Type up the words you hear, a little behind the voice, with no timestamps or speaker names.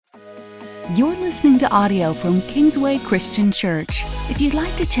You're listening to audio from Kingsway Christian Church. If you'd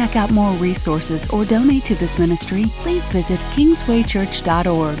like to check out more resources or donate to this ministry, please visit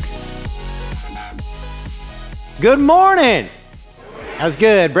kingswaychurch.org. Good morning. That was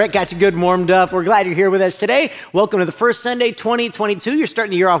good. Brett got you good and warmed up. We're glad you're here with us today. Welcome to the first Sunday, 2022. You're starting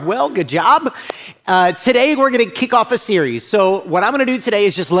the year off well. Good job. Today, we're going to kick off a series. So what I'm going to do today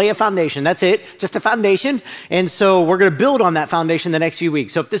is just lay a foundation. That's it, just a foundation. And so we're going to build on that foundation the next few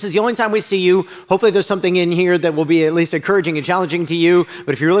weeks. So if this is the only time we see you, hopefully there's something in here that will be at least encouraging and challenging to you.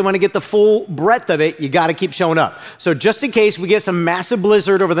 But if you really want to get the full breadth of it, you got to keep showing up. So just in case we get some massive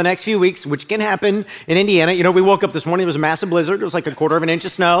blizzard over the next few weeks, which can happen in Indiana. You know, we woke up this morning, there was a massive blizzard. It was like a quarter of an inch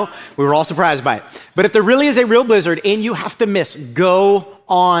of snow. We were all surprised by it. But if there really is a real blizzard and you have to miss, go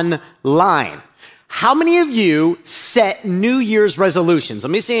online. How many of you set New Year's resolutions?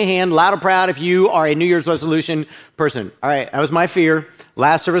 Let me see a hand, loud or proud, if you are a New Year's resolution person. All right, that was my fear.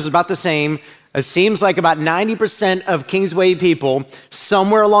 Last service was about the same. It seems like about 90% of Kingsway people,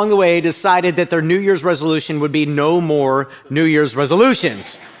 somewhere along the way, decided that their New Year's resolution would be no more New Year's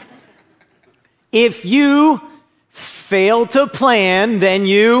resolutions. If you fail to plan, then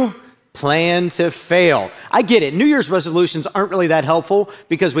you plan to fail. I get it. New Year's resolutions aren't really that helpful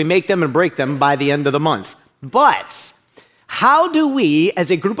because we make them and break them by the end of the month. But how do we,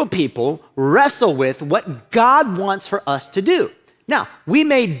 as a group of people, wrestle with what God wants for us to do? Now, we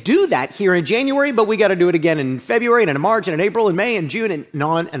may do that here in January, but we got to do it again in February and in March and in April and May and June and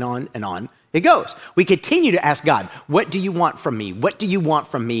on and on and on it goes. We continue to ask God, what do you want from me? What do you want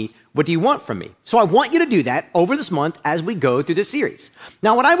from me? What do you want from me? So I want you to do that over this month as we go through this series.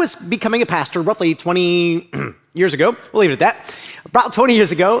 Now, when I was becoming a pastor roughly 20 years ago, we'll leave it at that, about 20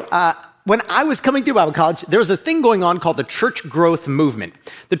 years ago, when I was coming through Bible college, there was a thing going on called the church growth movement.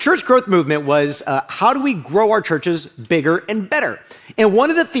 The church growth movement was how do we grow our churches bigger and better? And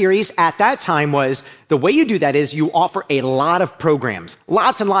one of the theories at that time was the way you do that is you offer a lot of programs,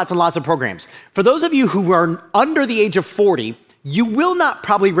 lots and lots and lots of programs. For those of you who are under the age of 40, you will not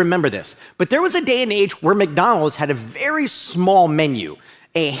probably remember this, but there was a day and age where McDonald's had a very small menu,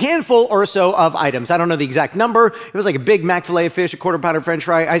 a handful or so of items. I don't know the exact number. It was like a Big Mac filet of fish, a quarter pounder French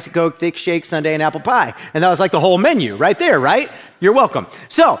fry, icy Coke, thick shake, sundae, and apple pie. And that was like the whole menu right there, right? You're welcome.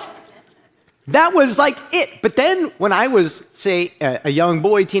 So that was like it. But then when I was, say, a young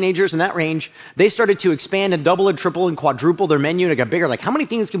boy, teenagers in that range, they started to expand and double and triple and quadruple their menu, and it got bigger. Like, how many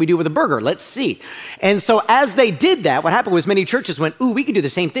things can we do with a burger? Let's see. And so as they did that, what happened was many churches went, ooh, we could do the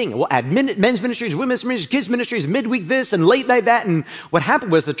same thing. We'll add men's ministries, women's ministries, kids ministries, midweek this, and late night that. And what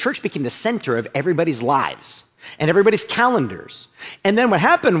happened was the church became the center of everybody's lives and everybody's calendars. And then what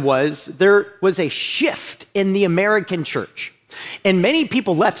happened was there was a shift in the American church. And many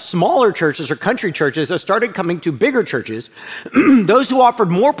people left smaller churches or country churches and started coming to bigger churches. Those who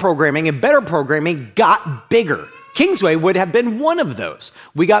offered more programming and better programming got bigger. Kingsway would have been one of those.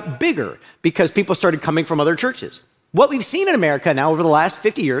 We got bigger because people started coming from other churches. What we've seen in America now over the last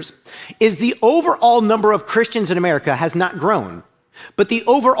 50 years is the overall number of Christians in America has not grown, but the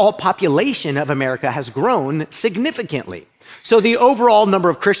overall population of America has grown significantly. So the overall number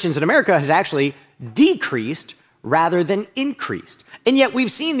of Christians in America has actually decreased rather than increased. And yet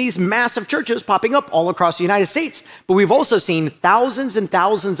we've seen these massive churches popping up all across the United States, but we've also seen thousands and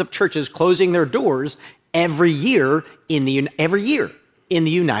thousands of churches closing their doors every year in the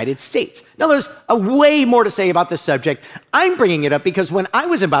United States. Now, there's a way more to say about this subject. I'm bringing it up because when I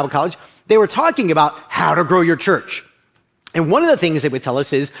was in Bible college, they were talking about how to grow your church. And one of the things they would tell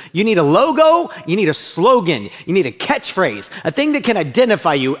us is you need a logo, you need a slogan, you need a catchphrase, a thing that can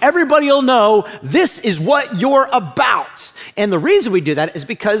identify you. Everybody will know this is what you're about. And the reason we do that is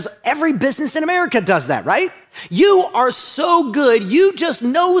because every business in America does that, right? You are so good, you just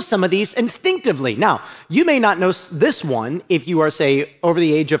know some of these instinctively. Now, you may not know this one if you are, say, over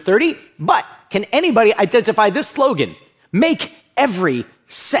the age of 30, but can anybody identify this slogan? Make every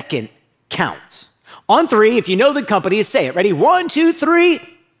second count. On three, if you know the company, say it. Ready? 1, 2, 3.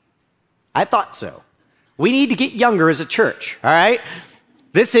 I thought so. We need to get younger as a church, all right?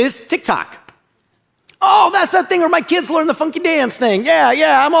 This is TikTok. Oh, that's that thing where my kids learn the funky dance thing. Yeah,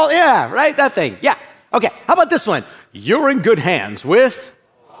 right? That thing. Yeah. Okay, how about this one? You're in good hands with?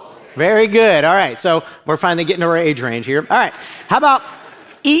 Very good. All right, so we're finally getting to our age range here. All right, how about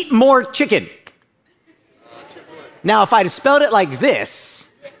eat more chicken? Now, if I'd have spelled it like this,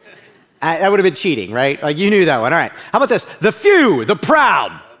 that would have been cheating, right? Like you knew that one. All right. How about this? The few, the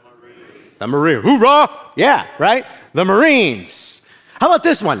proud. The Marines. Hoorah! Yeah, right? The Marines. How about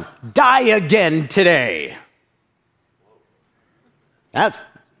this one? Die again today. That's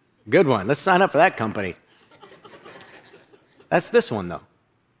a good one. Let's sign up for that company. That's this one, though.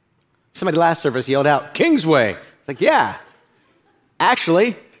 Somebody last service yelled out, Kingsway. It's like, yeah.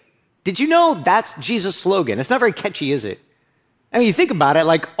 Actually, did you know that's Jesus' slogan? It's not very catchy, is it? I mean, you think about it,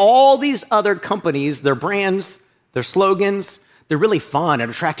 like all these other companies, their brands, their slogans, they're really fun and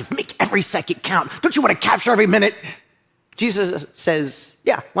attractive. Make every second count. Don't you want to capture every minute? Jesus says,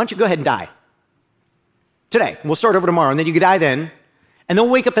 yeah, why don't you go ahead and die? Today. We'll start over tomorrow, and then you can die then. And then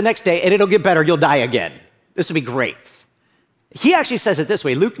we'll wake up the next day, and it'll get better. You'll die again. This will be great. He actually says it this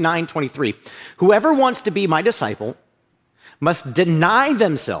way, Luke 9:23. Whoever wants to be my disciple must deny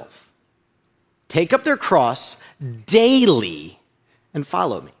themselves, take up their cross daily, and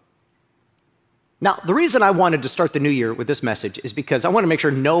follow me. Now, the reason I wanted to start the new year with this message is because I want to make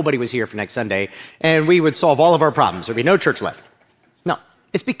sure nobody was here for next Sunday and we would solve all of our problems. There'd be no church left. No,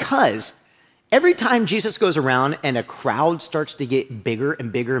 it's because every time Jesus goes around and a crowd starts to get bigger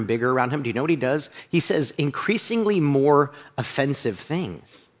and bigger and bigger around him, do you know what he does? He says increasingly more offensive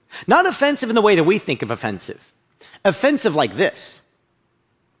things. Not offensive in the way that we think of offensive. Offensive like this.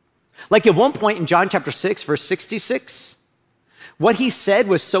 Like at one point in John chapter 6, verse 66, what he said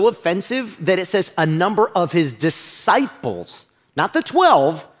was so offensive that it says a number of his disciples, not the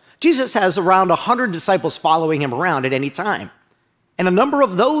 12, Jesus has around 100 disciples following him around at any time. And a number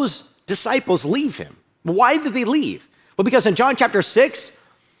of those disciples leave him. Why did they leave? Well, because in John chapter 6,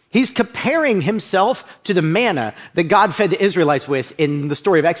 he's comparing himself to the manna that God fed the Israelites with in the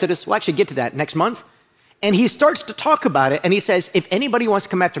story of Exodus. We'll actually get to that next month. And he starts to talk about it, and he says, if anybody wants to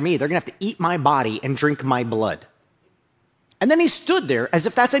come after me, they're going to have to eat my body and drink my blood. And then he stood there as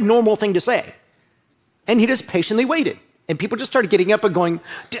if that's a normal thing to say. And he just patiently waited. And people just started getting up and going,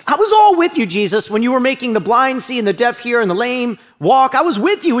 I was all with you, Jesus, when you were making the blind see and the deaf hear and the lame walk. I was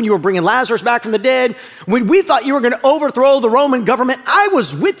with you when you were bringing Lazarus back from the dead. When we thought you were going to overthrow the Roman government, I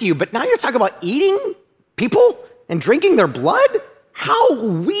was with you. But now you're talking about eating people and drinking their blood? How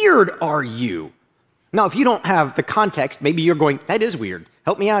weird are you? Now, if you don't have the context, maybe you're going, that is weird.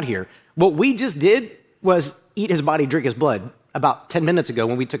 Help me out here. What we just did was eat his body, drink his blood about 10 minutes ago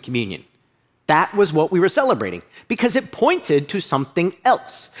when we took communion. That was what we were celebrating because it pointed to something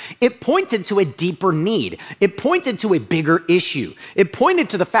else. It pointed to a deeper need. It pointed to a bigger issue. It pointed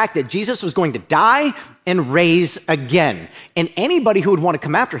to the fact that Jesus was going to die and raise again. And anybody who would want to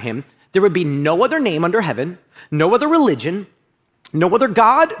come after him, there would be no other name under heaven, no other religion, no other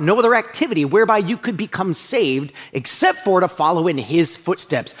God, no other activity whereby you could become saved except for to follow in his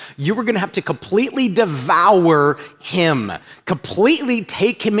footsteps. You were going to have to completely devour him, completely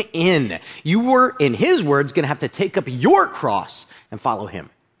take him in. You were, in his words, going to have to take up your cross and follow him.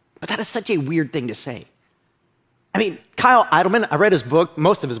 But that is such a weird thing to say. I mean, Kyle Idleman, I read his book,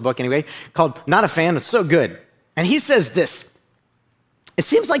 most of his book anyway, called Not a Fan, it's so good. And he says this, it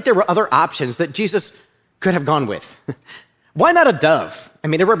seems like there were other options that Jesus could have gone with. Why not a dove? I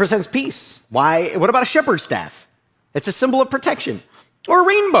mean, it represents peace. Why? What about a shepherd's staff? It's a symbol of protection. Or a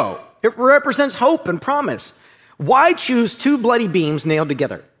rainbow. It represents hope and promise. Why choose two bloody beams nailed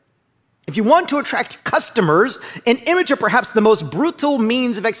together? If you want to attract customers, an image of perhaps the most brutal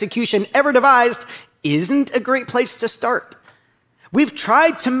means of execution ever devised isn't a great place to start. We've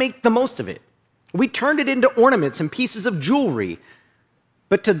tried to make the most of it. We turned it into ornaments and pieces of jewelry.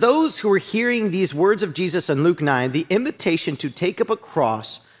 But to those who were hearing these words of Jesus in Luke 9, the invitation to take up a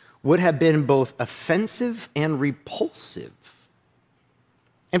cross would have been both offensive and repulsive.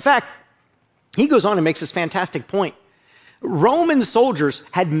 In fact, he goes on and makes this fantastic point. Roman soldiers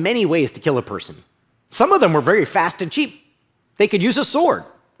had many ways to kill a person. Some of them were very fast and cheap. They could use a sword.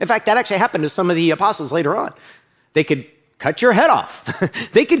 In fact, that actually happened to some of the apostles later on. They could cut your head off.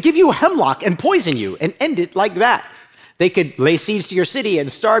 They could give you hemlock and poison you and end it like that. They could lay siege to your city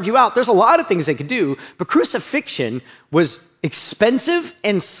and starve you out. There's a lot of things they could do, but crucifixion was expensive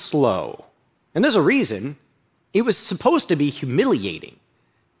and slow. And there's a reason. It was supposed to be humiliating.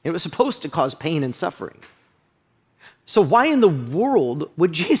 It was supposed to cause pain and suffering. So why in the world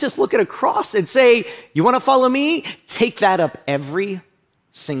would Jesus look at a cross and say, you want to follow me? Take that up every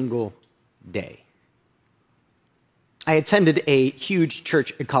single day. I attended a huge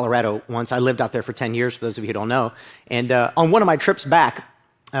church in Colorado once. I lived out there for 10 years, for those of you who don't know. And on one of my trips back,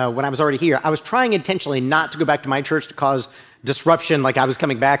 when I was already here, I was trying intentionally not to go back to my church to cause disruption, like I was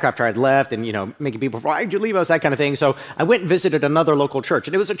coming back after I'd left and, making people, why did you leave us, that kind of thing. So I went and visited another local church.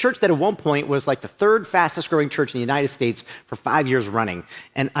 And it was a church that at one point was like the third fastest growing church in the United States for 5 years running.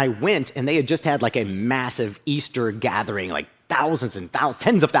 And I went and they had just had like a massive Easter gathering, like thousands and thousands,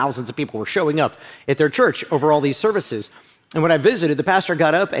 tens of thousands of people were showing up at their church over all these services. And when I visited, the pastor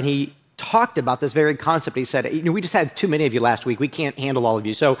got up and he talked about this very concept. He said, we just had too many of you last week. We can't handle all of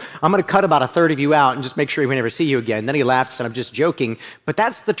you. So I'm going to cut about a third of you out and just make sure we never see you again. Then he laughed and said, I'm just joking. But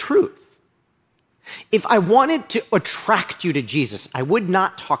that's the truth. If I wanted to attract you to Jesus, I would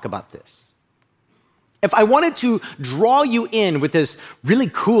not talk about this. If I wanted to draw you in with this really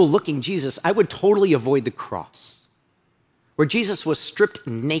cool looking Jesus, I would totally avoid the cross, where Jesus was stripped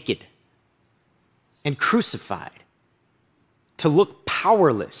naked and crucified to look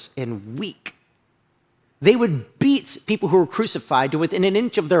powerless and weak. They would beat people who were crucified to within an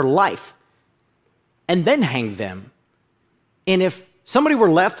inch of their life and then hang them. And if somebody were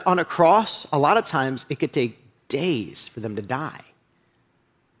left on a cross, a lot of times it could take days for them to die.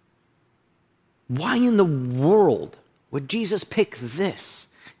 Why in the world would Jesus pick this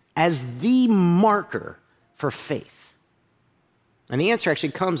as the marker for faith? And the answer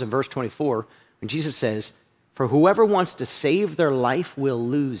actually comes in verse 24 when Jesus says, for whoever wants to save their life will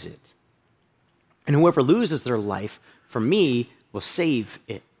lose it. And whoever loses their life for me will save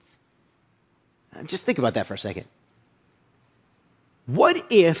it. Just think about that for a second. What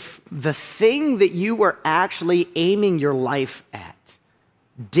if the thing that you were actually aiming your life at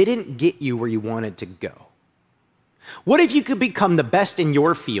didn't get you where you wanted to go? What if you could become the best in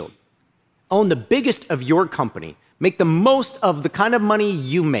your field, own the biggest of your company, make the most of the kind of money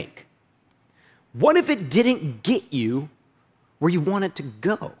you make? What if it didn't get you where you wanted to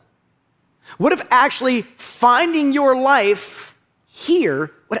go? What if actually finding your life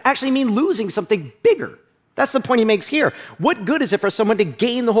here would actually mean losing something bigger? That's the point he makes here. What good is it for someone to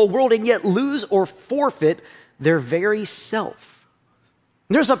gain the whole world and yet lose or forfeit their very self?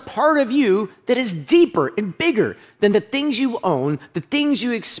 There's a part of you that is deeper and bigger than the things you own, the things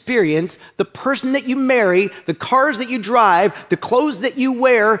you experience, the person that you marry, the cars that you drive, the clothes that you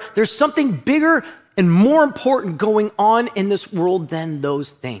wear. There's something bigger and more important going on in this world than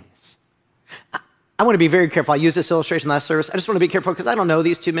those things. I want to be very careful. I used this illustration last service. I just want to be careful because I don't know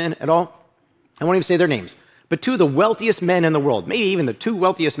these two men at all. I won't even say their names. But two of the wealthiest men in the world, maybe even the two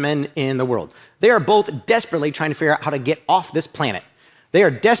wealthiest men in the world, they are both desperately trying to figure out how to get off this planet. They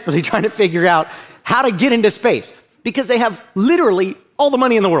are desperately trying to figure out how to get into space because they have literally all the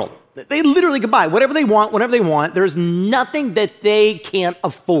money in the world. They literally could buy whatever they want, whenever they want. There's nothing that they can't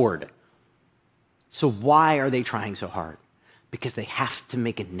afford. So why are they trying so hard? Because they have to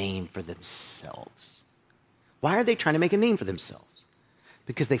make a name for themselves. Why are they trying to make a name for themselves?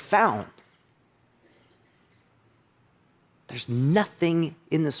 Because they found there's nothing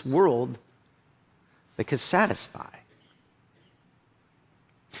in this world that could satisfy.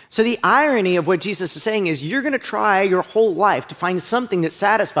 So the irony of what Jesus is saying is you're going to try your whole life to find something that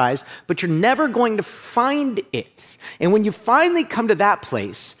satisfies, but you're never going to find it. And when you finally come to that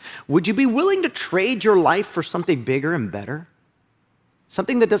place, would you be willing to trade your life for something bigger and better?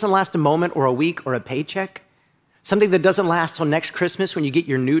 Something that doesn't last a moment or a week or a paycheck? Something that doesn't last till next Christmas when you get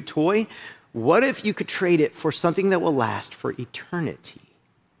your new toy? What if you could trade it for something that will last for eternity?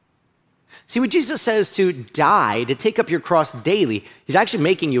 See, when Jesus says to die, to take up your cross daily, he's actually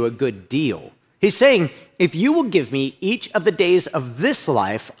making you a good deal. He's saying, if you will give me each of the days of this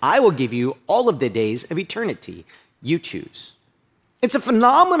life, I will give you all of the days of eternity. You choose. It's a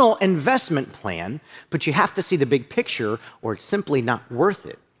phenomenal investment plan, but you have to see the big picture or it's simply not worth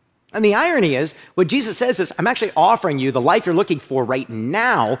it. And the irony is, what Jesus says is, I'm actually offering you the life you're looking for right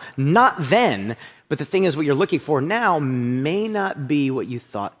now, not then. But the thing is, what you're looking for now may not be what you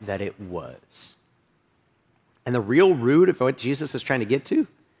thought that it was. And the real root of what Jesus is trying to get to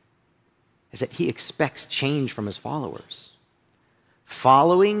is that he expects change from his followers.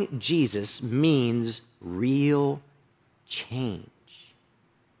 Following Jesus means real change.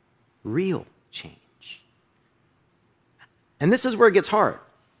 Real change. And this is where it gets hard.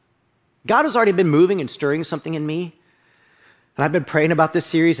 God has already been moving and stirring something in me. And I've been praying about this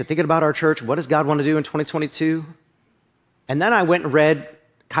series and thinking about our church. What does God want to do in 2022? And then I went and read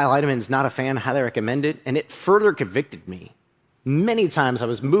Kyle Idleman's Not a Fan, highly recommend it. And it further convicted me. Many times I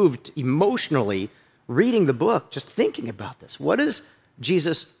was moved emotionally reading the book, just thinking about this. What does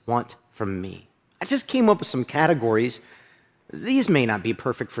Jesus want from me? I just came up with some categories. These may not be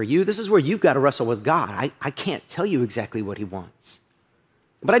perfect for you. This is where you've got to wrestle with God. I can't tell you exactly what he wants.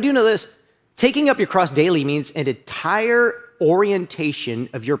 But I do know this. Taking up your cross daily means an entire orientation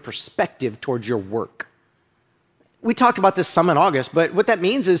of your perspective towards your work. We talked about this some in August, but what that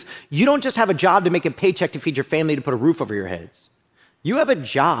means is you don't just have a job to make a paycheck to feed your family, to put a roof over your heads. You have a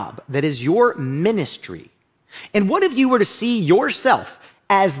job that is your ministry. And what if you were to see yourself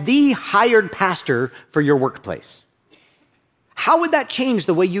as the hired pastor for your workplace? How would that change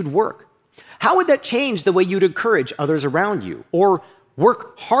the way you'd work? How would that change the way you'd encourage others around you? Or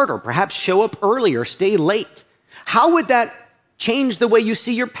work harder, perhaps show up earlier, stay late? How would that change the way you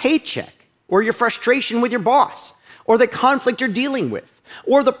see your paycheck or your frustration with your boss or the conflict you're dealing with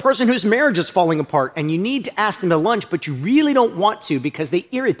or the person whose marriage is falling apart and you need to ask them to lunch, but you really don't want to because they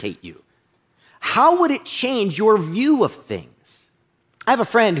irritate you? How would it change your view of things? I have a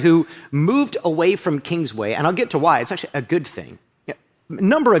friend who moved away from Kingsway, and I'll get to why. It's actually a good thing. A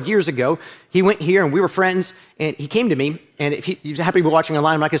number of years ago, he went here, and we were friends, and he came to me, and if he's happy to be watching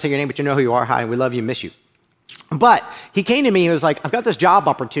online, I'm not going to say your name, but you know who you are. Hi, we love you, miss you. But he came to me, he was like, I've got this job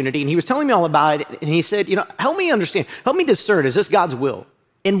opportunity, and he was telling me all about it, and he said, help me understand, help me discern, is this God's will?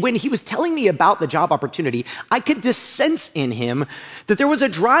 And when he was telling me about the job opportunity, I could just sense in him that there was a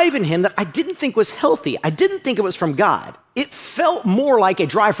drive in him that I didn't think was healthy. I didn't think it was from God. It felt more like a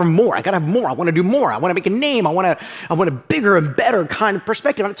drive for more. I gotta have more. I wanna do more. I wanna make a name. I want a bigger and better kind of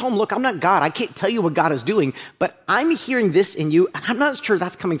perspective. And I told him, look, I'm not God. I can't tell you what God is doing, but I'm hearing this in you, and I'm not sure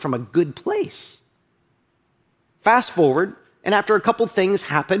that's coming from a good place. Fast forward, and after a couple things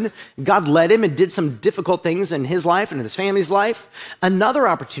happened, God led him and did some difficult things in his life and in his family's life. Another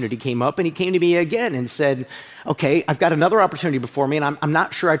opportunity came up, and he came to me again and said, okay, I've got another opportunity before me, and I'm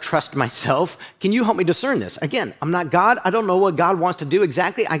not sure I trust myself. Can you help me discern this? Again, I'm not God. I don't know what God wants to do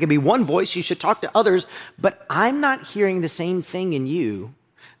exactly. I can be one voice. You should talk to others, but I'm not hearing the same thing in you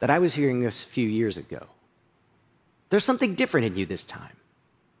that I was hearing a few years ago. There's something different in you this time.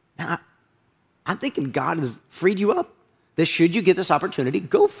 Now, I'm thinking God has freed you up. That should you get this opportunity,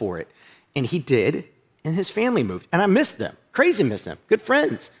 go for it. And he did, and his family moved. And I missed them, crazy missed them, good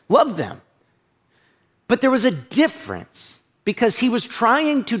friends, loved them. But there was a difference because he was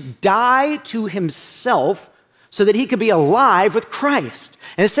trying to die to himself so that he could be alive with Christ.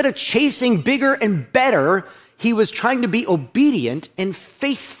 And instead of chasing bigger and better, he was trying to be obedient and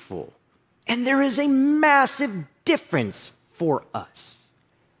faithful. And there is a massive difference for us.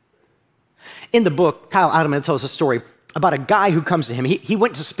 In the book, Kyle Idleman tells a story about a guy who comes to him. He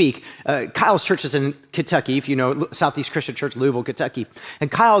went to speak. Kyle's church is in Kentucky, if you know, Southeast Christian Church, Louisville, Kentucky. And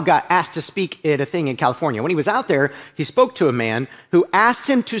Kyle got asked to speak at a thing in California. When he was out there, he spoke to a man who asked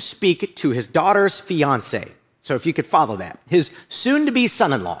him to speak to his daughter's fiance. So if you could follow that, his soon-to-be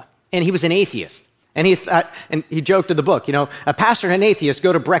son-in-law. And he was an atheist. And he joked in the book, a pastor and an atheist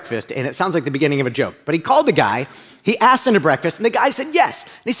go to breakfast, and it sounds like the beginning of a joke. But he called the guy, he asked him to breakfast, and the guy said yes.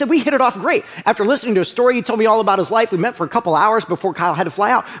 And he said, we hit it off great. After listening to a story, he told me all about his life. We met for a couple hours before Kyle had to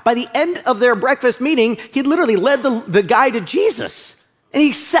fly out. By the end of their breakfast meeting, he literally led the guy to Jesus. And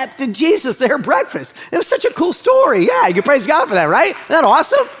he accepted Jesus there at breakfast. It was such a cool story. Yeah, you can praise God for that, right? Isn't that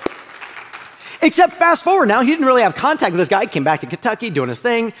awesome? Except fast forward now, he didn't really have contact with this guy. He came back to Kentucky doing his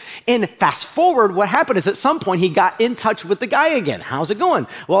thing. And fast forward, what happened is at some point he got in touch with the guy again. How's it going?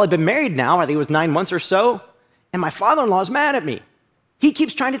 Well, I've been married now, I think it was 9 months or so. And my father-in-law is mad at me. He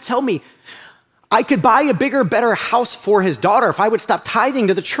keeps trying to tell me I could buy a bigger, better house for his daughter if I would stop tithing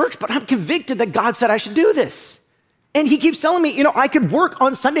to the church, but I'm convicted that God said I should do this. And he keeps telling me, I could work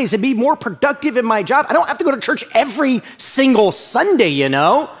on Sundays and be more productive in my job. I don't have to go to church every single Sunday,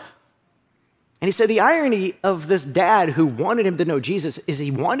 And he said the irony of this dad who wanted him to know Jesus is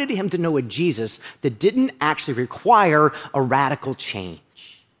he wanted him to know a Jesus that didn't actually require a radical change.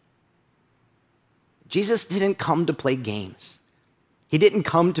 Jesus didn't come to play games. He didn't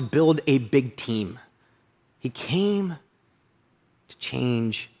come to build a big team. He came to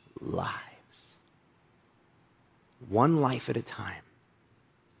change lives. One life at a time,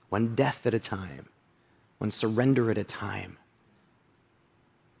 one death at a time, one surrender at a time.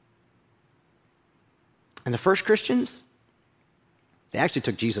 And the first Christians, they actually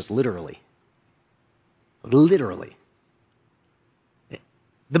took Jesus literally. Literally.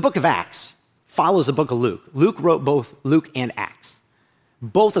 The book of Acts follows the book of Luke. Luke wrote both Luke and Acts,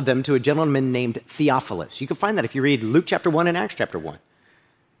 both of them to a gentleman named Theophilus. You can find that if you read Luke chapter 1 and Acts chapter 1.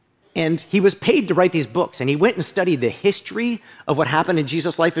 And he was paid to write these books, and he went and studied the history of what happened in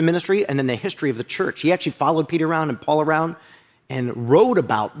Jesus' life and ministry, and then the history of the church. He actually followed Peter around and Paul around and wrote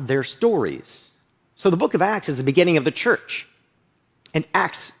about their stories. So the book of Acts is the beginning of the church. And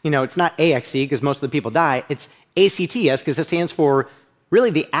Acts, it's not AXE because most of the people die. It's ACTS because it stands for really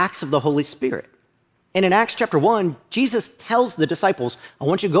the acts of the Holy Spirit. And in Acts chapter 1, Jesus tells the disciples, I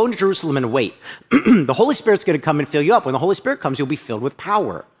want you to go into Jerusalem and wait. The Holy Spirit's going to come and fill you up. When the Holy Spirit comes, you'll be filled with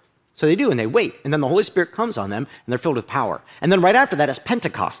power. So they do, and they wait. And then the Holy Spirit comes on them, and they're filled with power. And then right after that is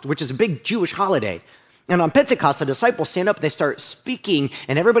Pentecost, which is a big Jewish holiday. And on Pentecost, the disciples stand up, they start speaking,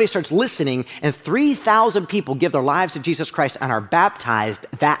 and everybody starts listening, and 3,000 people give their lives to Jesus Christ and are baptized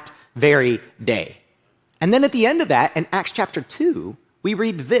that very day. And then at the end of that, in Acts chapter 2, we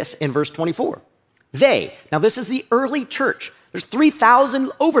read this in verse 24. Now this is the early church. There's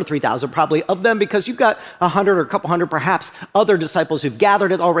 3,000, over 3,000 probably of them, because you've got 100 or a couple hundred perhaps other disciples who've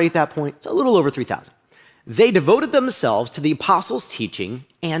gathered already at that point. It's a little over 3,000. They devoted themselves to the apostles' teaching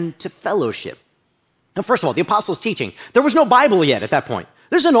and to fellowship. Now, first of all, the apostles' teaching. There was no Bible yet at that point.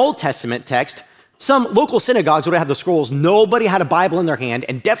 There's an Old Testament text. Some local synagogues would have the scrolls. Nobody had a Bible in their hand,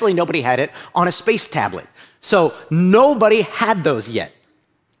 and definitely nobody had it on a space tablet. So nobody had those yet.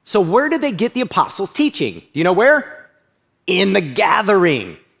 So where did they get the apostles' teaching? Do you know where? In the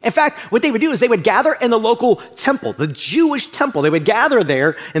gathering. In fact, what they would do is they would gather in the local temple, the Jewish temple. They would gather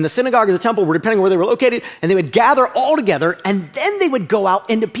there in the synagogue or the temple, depending on where they were located, and they would gather all together, and then they would go out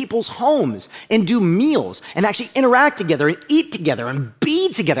into people's homes and do meals and actually interact together and eat together and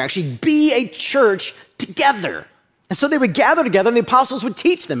be together, actually be a church together. And so they would gather together, and the apostles would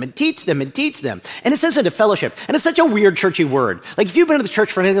teach them and teach them and teach them. And it says into fellowship. And it's such a weird churchy word. Like if you've been to the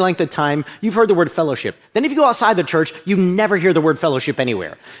church for any length of time, you've heard the word fellowship. Then if you go outside the church, you never hear the word fellowship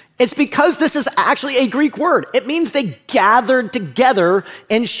anywhere. It's because this is actually a Greek word. It means they gathered together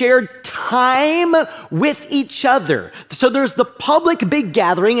and shared time with each other. So there's the public big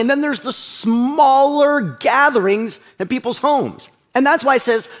gathering, and then there's the smaller gatherings in people's homes. And that's why it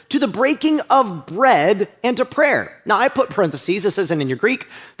says, to the breaking of bread and to prayer. Now, I put parentheses, this isn't in your Greek.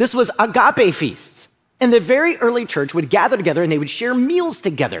 This was agape feasts. And the very early church would gather together and they would share meals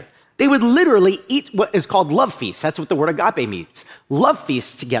together. They would literally eat what is called love feasts. That's what the word agape means. Love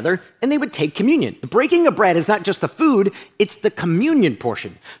feasts together, and they would take communion. The breaking of bread is not just the food, it's the communion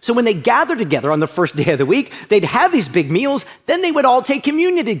portion. So when they gathered together on the first day of the week, they'd have these big meals, then they would all take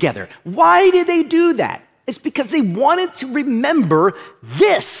communion together. Why did they do that? It's because they wanted to remember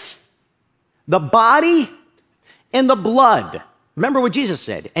this, the body and the blood. Remember what Jesus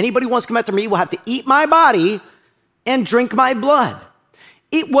said. Anybody who wants to come after me will have to eat my body and drink my blood.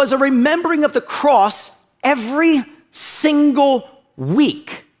 It was a remembering of the cross every single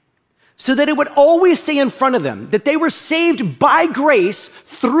week so that it would always stay in front of them, that they were saved by grace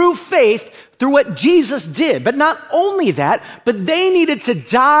through faith, through what Jesus did. But not only that, but they needed to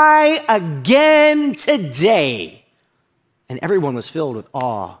die again today. And everyone was filled with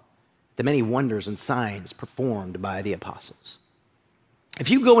awe, the many wonders and signs performed by the apostles.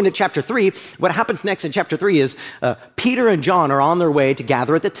 If you go into chapter 3, what happens next in chapter 3 is Peter and John are on their way to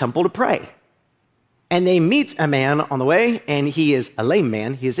gather at the temple to pray. And they meet a man on the way, and he is a lame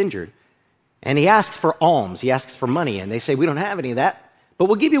man, he is injured. And he asks for alms, he asks for money, and they say, we don't have any of that, but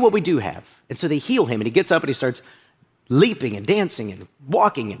we'll give you what we do have. And so they heal him, and he gets up and he starts leaping and dancing and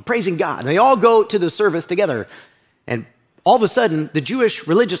walking and praising God. And they all go to the service together. And all of a sudden, the Jewish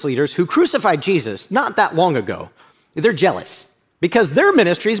religious leaders who crucified Jesus not that long ago, they're jealous because their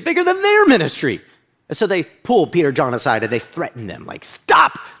ministry is bigger than their ministry. And so they pull Peter, John aside, and they threaten them like,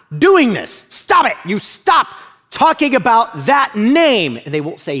 stop doing this. Stop it. You stop talking about that name. And they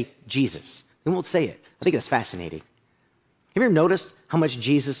won't say Jesus. They won't say it. I think that's fascinating. Have you ever noticed how much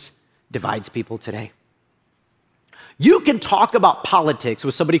Jesus divides people today? You can talk about politics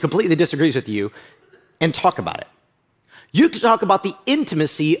with somebody who completely disagrees with you and talk about it. You can talk about the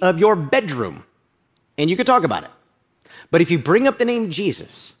intimacy of your bedroom and you can talk about it. But if you bring up the name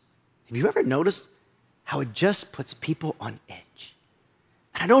Jesus, have you ever noticed how it just puts people on edge?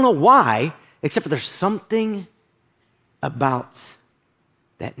 And I don't know why, except for there's something about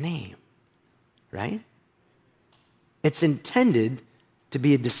that name, right? It's intended to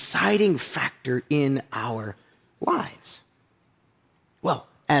be a deciding factor in our lives. Well,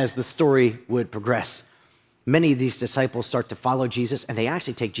 as the story would progress, many of these disciples start to follow Jesus, and they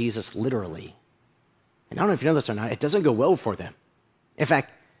actually take Jesus literally. And I don't know if you know this or not, it doesn't go well for them. In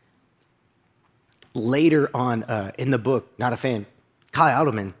fact, later on in the book, not a fan, Kyle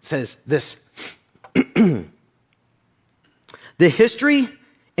Idleman says this. The history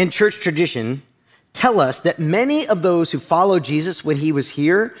and church tradition tell us that many of those who followed Jesus when he was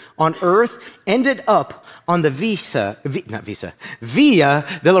here on earth ended up on the Via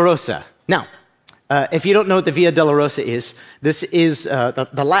Dolorosa. Now, if you don't know what the Via Dolorosa is, this is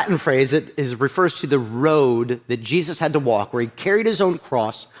the Latin phrase. It refers to the road that Jesus had to walk, where he carried his own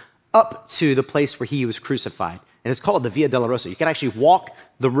cross up to the place where he was crucified. And it's called the Via Dolorosa. You can actually walk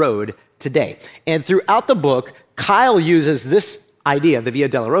the road today. And throughout the book, Kyle uses this idea, the Via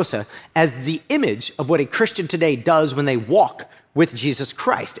Dolorosa, as the image of what a Christian today does when they walk with Jesus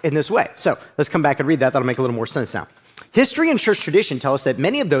Christ in this way. So let's come back and read that. That'll make a little more sense now. History and church tradition tell us that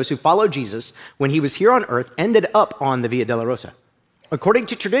many of those who followed Jesus when he was here on earth ended up on the Via Dolorosa. According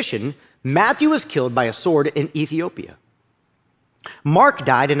to tradition, Matthew was killed by a sword in Ethiopia. Mark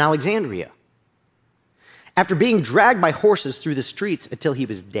died in Alexandria after being dragged by horses through the streets until he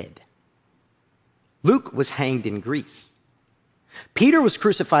was dead. Luke was hanged in Greece. Peter was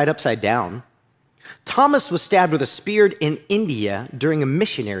crucified upside down. Thomas was stabbed with a spear in India during a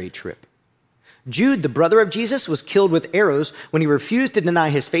missionary trip. Jude, the brother of Jesus, was killed with arrows when he refused to deny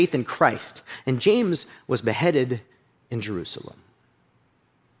his faith in Christ. And James was beheaded in Jerusalem.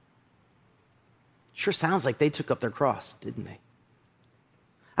 Sure sounds like they took up their cross, didn't they?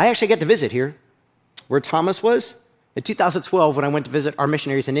 I actually got to visit here where Thomas was. In 2012, when I went to visit our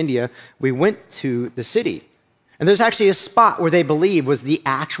missionaries in India, we went to the city. And there's actually a spot where they believe was the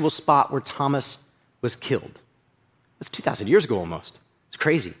actual spot where Thomas was killed. That's 2,000 years ago almost. It's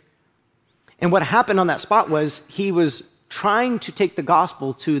crazy. And what happened on that spot was he was trying to take the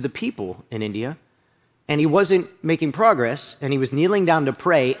gospel to the people in India, and he wasn't making progress, and he was kneeling down to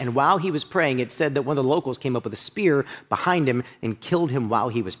pray, and while he was praying, it said that one of the locals came up with a spear behind him and killed him while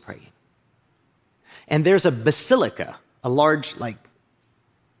he was praying. And there's a basilica, a large,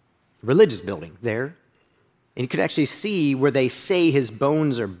 religious building there, and you could actually see where they say his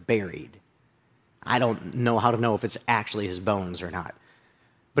bones are buried. I don't know how to know if it's actually his bones or not.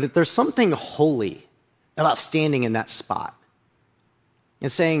 But if there's something holy about standing in that spot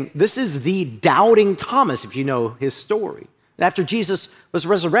and saying, this is the doubting Thomas, if you know his story. After Jesus was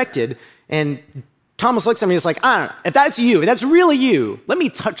resurrected, and Thomas looks at me and is like, if that's you, if that's really you, let me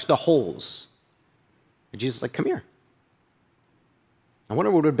touch the holes. And Jesus is like, come here. I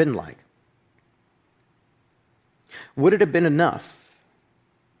wonder what it would have been like. Would it have been enough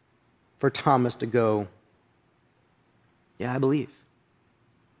for Thomas to go, yeah, I believe.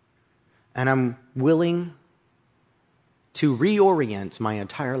 And I'm willing to reorient my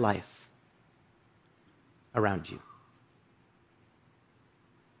entire life around you.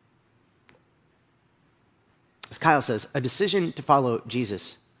 As Kyle says, a decision to follow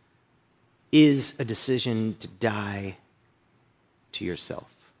Jesus is a decision to die to yourself.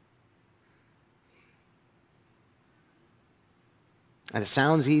 And it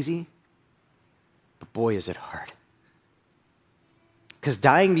sounds easy, but boy, is it hard. Because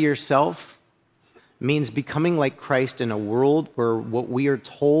dying to yourself means becoming like Christ in a world where what we are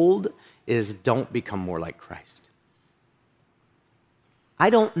told is don't become more like Christ. I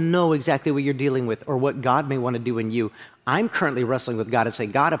don't know exactly what you're dealing with or what God may want to do in you. I'm currently wrestling with God and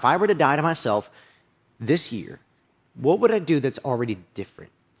saying, God, if I were to die to myself this year, what would I do that's already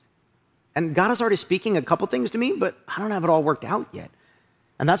different? And God is already speaking a couple things to me, but I don't have it all worked out yet.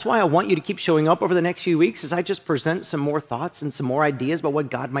 And that's why I want you to keep showing up over the next few weeks as I just present some more thoughts and some more ideas about what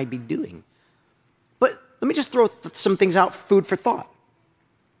God might be doing. But let me just throw some things out, food for thought.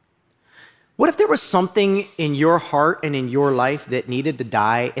 What if there was something in your heart and in your life that needed to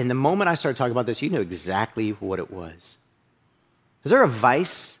die, and the moment I started talking about this, you knew exactly what it was? Is there a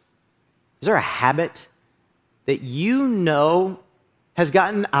vice? Is there a habit that you know has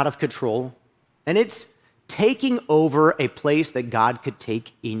gotten out of control, and it's taking over a place that God could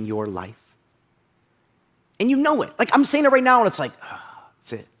take in your life? And you know it. Like, I'm saying it right now, and it's like,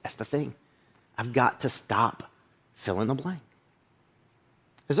 that's it. That's the thing. I've got to stop. Fill in the blank.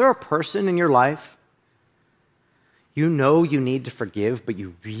 Is there a person in your life you know you need to forgive, but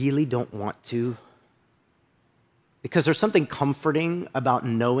you really don't want to? Because there's something comforting about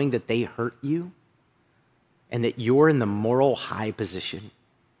knowing that they hurt you and that you're in the moral high position.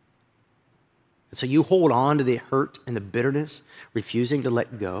 And so you hold on to the hurt and the bitterness, refusing to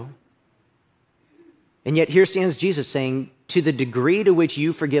let go. And yet here stands Jesus saying, to the degree to which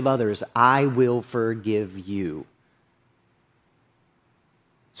you forgive others, I will forgive you.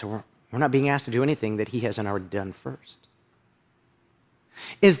 So we're not being asked to do anything that he hasn't already done first.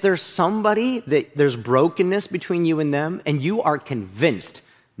 Is there somebody that there's brokenness between you and them, and you are convinced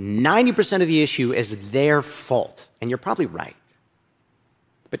 90% of the issue is their fault, and you're probably right.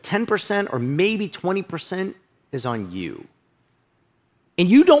 But 10% or maybe 20% is on you. And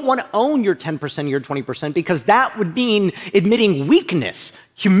you don't want to own your 10% or your 20% because that would mean admitting weakness,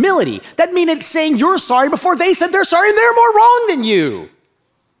 humility. That means it's saying you're sorry before they said they're sorry and they're more wrong than you.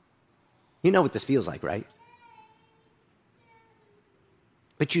 You know what this feels like, right?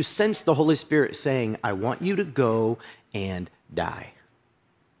 But you sense the Holy Spirit saying, I want you to go and die.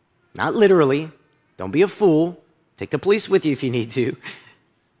 Not literally. Don't be a fool. Take the police with you if you need to.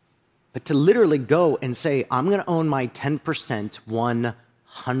 But to literally go and say, I'm going to own my 10%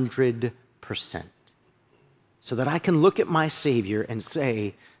 100%. So that I can look at my Savior and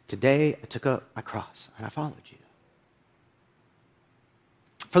say, today I took up my cross and I followed you.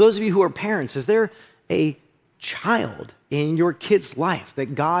 For those of you who are parents, is there a child in your kid's life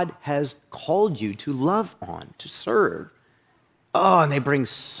that God has called you to love on, to serve? Oh, and they bring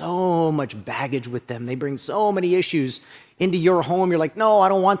so much baggage with them. They bring so many issues into your home. You're like, no, I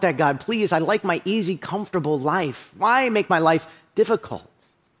don't want that, God. Please, I like my easy, comfortable life. Why make my life difficult.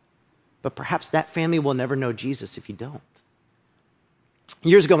 But perhaps that family will never know Jesus if you don't.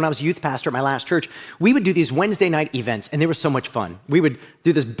 Years ago, when I was a youth pastor at my last church, we would do these Wednesday night events, and they were so much fun. We would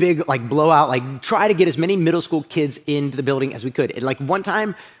do this big, blowout, try to get as many middle school kids into the building as we could. And one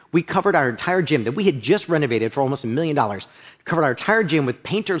time, we covered our entire gym that we had just renovated for almost $1 million. Covered our entire gym with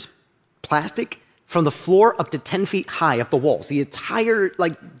painter's plastic from the floor up to 10 feet high up the walls. The entire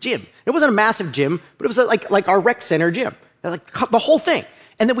gym. It wasn't a massive gym, but it was like our rec center gym. The whole thing.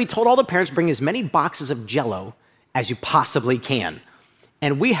 And then we told all the parents, bring as many boxes of Jell-O as you possibly can.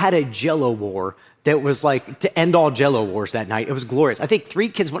 And we had a Jell-O war that was to end all Jell-O wars that night. It was glorious. I think 3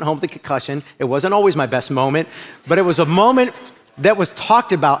 kids went home with a concussion. It wasn't always my best moment, but it was a moment that was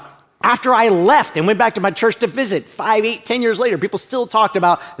talked about after I left and went back to my church to visit 5, 8, 10 years later. People still talked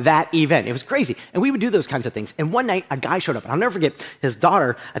about that event. It was crazy. And we would do those kinds of things. And one night, a guy showed up. And I'll never forget his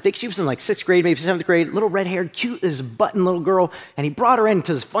daughter. I think she was in 6th grade, maybe 7th grade, little red-haired, cute as a button little girl. And he brought her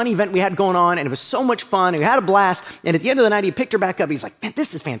into this fun event we had going on. And it was so much fun. And we had a blast. And at the end of the night, he picked her back up. He's like, man,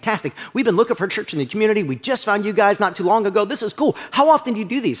 this is fantastic. We've been looking for a church in the community. We just found you guys not too long ago. This is cool. How often do you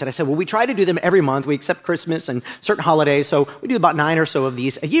do these? And I said, well, we try to do them every month. We accept Christmas and certain holidays. So we do about 9 or so of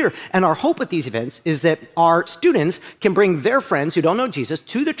these a year. And our hope with these events is that our students can bring their friends who don't know Jesus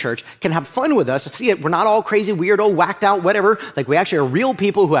to the church, can have fun with us, see it. We're not all crazy, weirdo, whacked out, whatever. We actually are real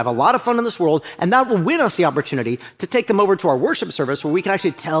people who have a lot of fun in this world, and that will win us the opportunity to take them over to our worship service where we can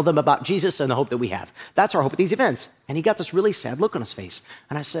actually tell them about Jesus and the hope that we have. That's our hope at these events. And he got this really sad look on his face.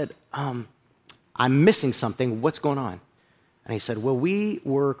 And I said, I'm missing something. What's going on? And he said, well, we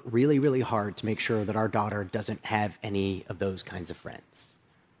work really, really hard to make sure that our daughter doesn't have any of those kinds of friends.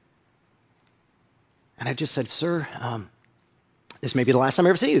 And I just said, sir, this may be the last time I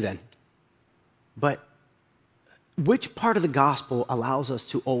ever see you then. But which part of the gospel allows us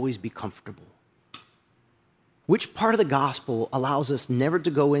to always be comfortable? Which part of the gospel allows us never to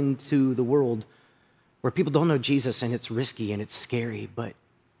go into the world where people don't know Jesus and it's risky and it's scary, but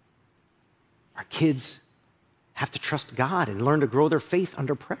our kids have to trust God and learn to grow their faith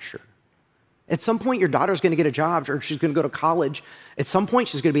under pressure? At some point, your daughter's going to get a job or she's going to go to college. At some point,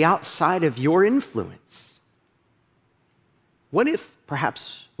 she's going to be outside of your influence. What if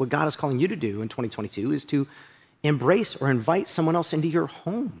perhaps what God is calling you to do in 2022 is to embrace or invite someone else into your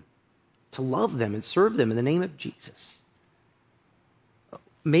home, to love them and serve them in the name of Jesus?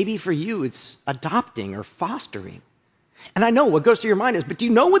 Maybe for you, it's adopting or fostering. And I know what goes through your mind is, but do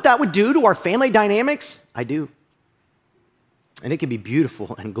you know what that would do to our family dynamics? I do. And it can be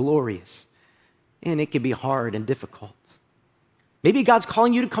beautiful and glorious. And it can be hard and difficult. Maybe God's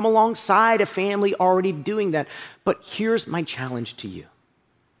calling you to come alongside a family already doing that. But here's my challenge to you.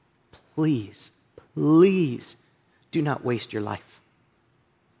 Please, please do not waste your life.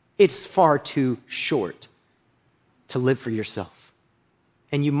 It's far too short to live for yourself.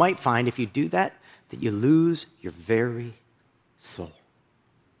 And you might find if you do that, that you lose your very soul.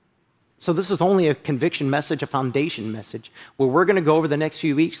 So this is only a conviction message, a foundation message. What we're going to go over the next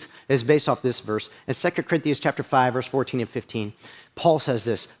few weeks is based off this verse. In 2 Corinthians chapter 5, verse 14 and 15, Paul says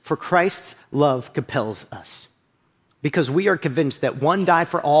this, "For Christ's love compels us, because we are convinced that one died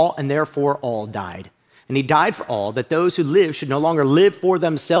for all, and therefore all died. And he died for all, that those who live should no longer live for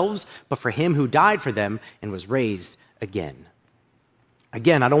themselves, but for him who died for them and was raised again."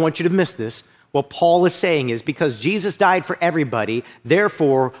 Again, I don't want you to miss this. What Paul is saying is because Jesus died for everybody,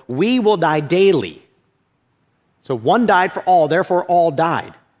 therefore we will die daily. So one died for all, therefore all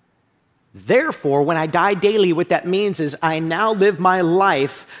died. Therefore, when I die daily, what that means is I now live my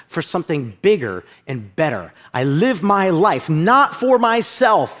life for something bigger and better. I live my life not for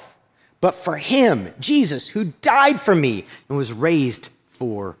myself, but for him, Jesus, who died for me and was raised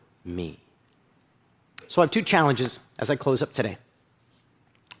for me. So I have two challenges as I close up today.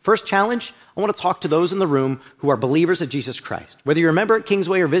 First challenge, I want to talk to those in the room who are believers of Jesus Christ. Whether you're a member at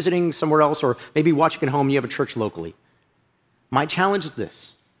Kingsway or visiting somewhere else, or maybe watching at home, you have a church locally. My challenge is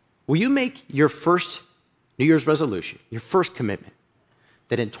this. Will you make your first New Year's resolution, your first commitment,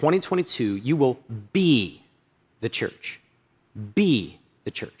 that in 2022, you will be the church? Be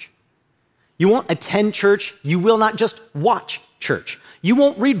the church. You won't attend church. You will not just watch church. You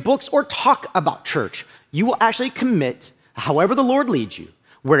won't read books or talk about church. You will actually commit, however the Lord leads you,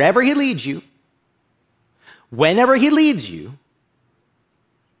 wherever he leads you, whenever he leads you,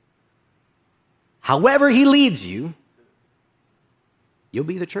 however he leads you, you'll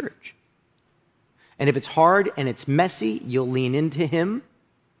be the church. And if it's hard and it's messy, you'll lean into him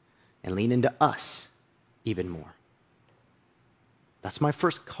and lean into us even more. That's my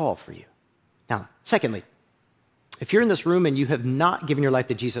first call for you. Now, secondly, if you're in this room and you have not given your life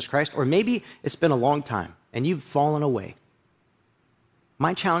to Jesus Christ, or maybe it's been a long time and you've fallen away,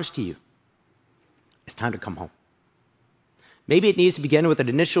 My challenge to you is time to come home. Maybe it needs to begin with an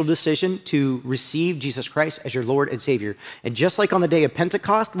initial decision to receive Jesus Christ as your Lord and Savior. And just like on the day of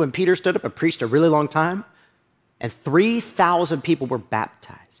Pentecost, when Peter stood up and preached a really long time, and 3,000 people were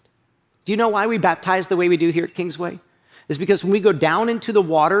baptized. Do you know why we baptize the way we do here at Kingsway? It's because when we go down into the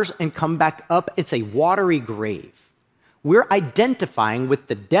waters and come back up, it's a watery grave. We're identifying with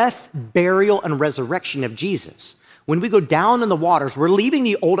the death, burial, and resurrection of Jesus. When we go down in the waters, we're leaving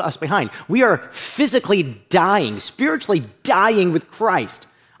the old us behind. We are physically dying, spiritually dying with Christ.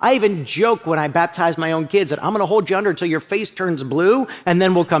 I even joke when I baptize my own kids that I'm going to hold you under until your face turns blue, and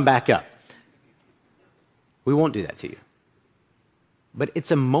then we'll come back up. We won't do that to you. But it's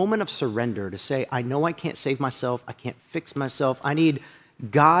a moment of surrender to say, I know I can't save myself. I can't fix myself. I need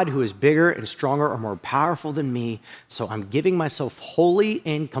God who is bigger and stronger or more powerful than me. So I'm giving myself wholly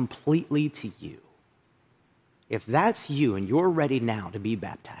and completely to you. If that's you and you're ready now to be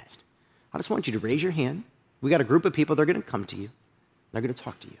baptized, I just want you to raise your hand. We got a group of people, they're going to come to you. They're going to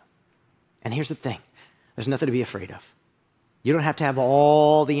talk to you. And here's the thing. There's nothing to be afraid of. You don't have to have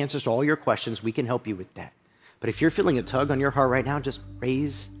all the answers to all your questions. We can help you with that. But if you're feeling a tug on your heart right now, just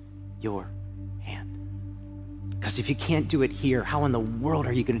raise your hand. Because if you can't do it here, how in the world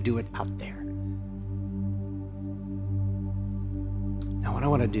are you going to do it out there? Now, what I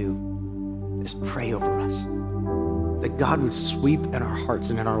want to do is pray over us, that God would sweep in our hearts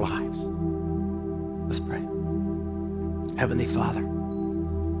and in our lives. Let's pray. Heavenly Father,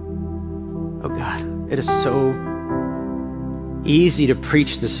 oh God, it is so easy to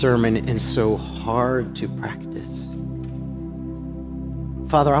preach the sermon and so hard to practice.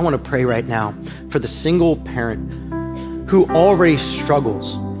 Father, I want to pray right now for the single parent who already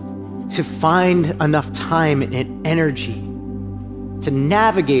struggles to find enough time and energy to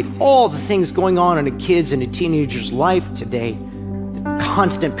navigate all the things going on in a kid's and a teenager's life today, the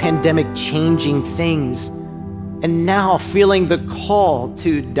constant pandemic changing things, and now feeling the call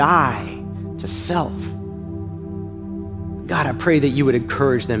to die to self. God, I pray that you would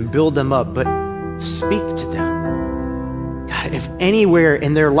encourage them, build them up, but speak to them. God, if anywhere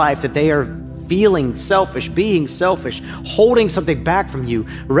in their life that they are feeling selfish, being selfish, holding something back from you,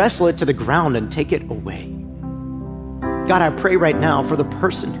 wrestle it to the ground and take it away. God, I pray right now for the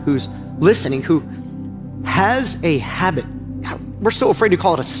person who's listening, who has a habit. God, we're so afraid to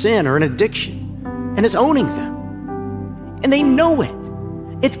call it a sin or an addiction, and is owning them. And they know it.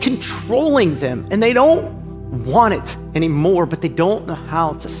 It's controlling them, and they don't want it anymore, but they don't know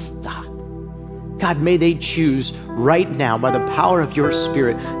how to stop. God, may they choose right now by the power of your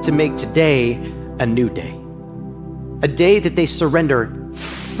Spirit to make today a new day. A day that they surrender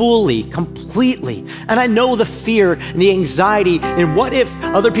fully, completely. And I know the fear and the anxiety and what if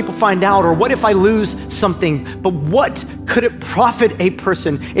other people find out, or what if I lose something? But what could it profit a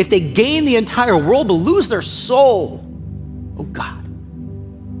person if they gain the entire world but lose their soul? Oh God,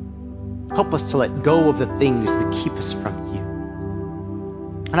 help us to let go of the things that keep us from you.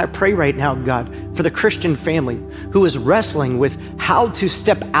 And I pray right now, God, for the Christian family who is wrestling with how to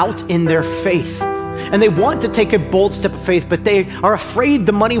step out in their faith. And they want to take a bold step of faith, but they are afraid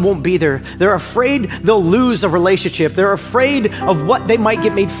the money won't be there. They're afraid they'll lose a relationship. They're afraid of what they might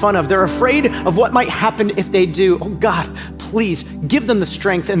get made fun of. They're afraid of what might happen if they do. Oh God, please give them the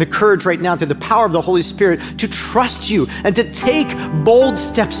strength and the courage right now through the power of the Holy Spirit to trust you and to take bold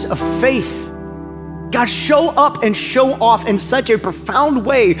steps of faith. God, show up and show off in such a profound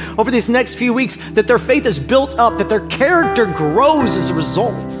way over these next few weeks that their faith is built up, that their character grows as a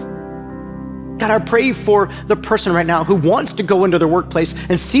result. God, I pray for the person right now who wants to go into their workplace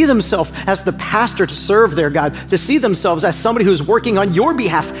and see themselves as the pastor to serve their God, to see themselves as somebody who's working on your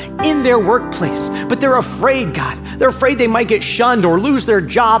behalf in their workplace. But they're afraid, God. They're afraid they might get shunned or lose their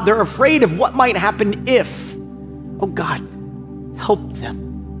job. They're afraid of what might happen if. Oh God, help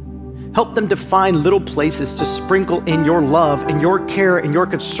them. Help them to find little places to sprinkle in your love and your care and your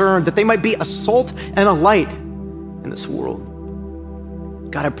concern, that they might be a salt and a light in this world.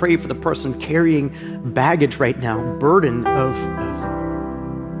 God, I pray for the person carrying baggage right now, burden of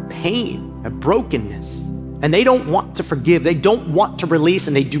pain, of brokenness. And they don't want to forgive, they don't want to release,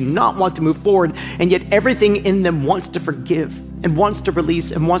 and they do not want to move forward. And yet everything in them wants to forgive and wants to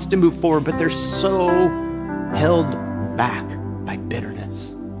release and wants to move forward, but they're so held back by bitterness.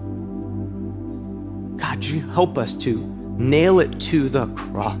 God, you help us to nail it to the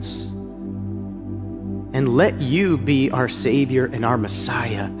cross and let you be our Savior and our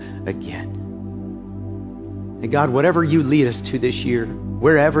Messiah again. And God, whatever you lead us to this year,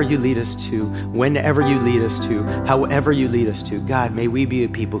 wherever you lead us to, whenever you lead us to, however you lead us to, God, may we be a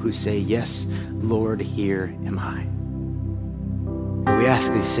people who say, yes, Lord, here am I. And we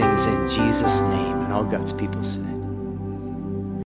ask these things in Jesus' name. And all God's people say.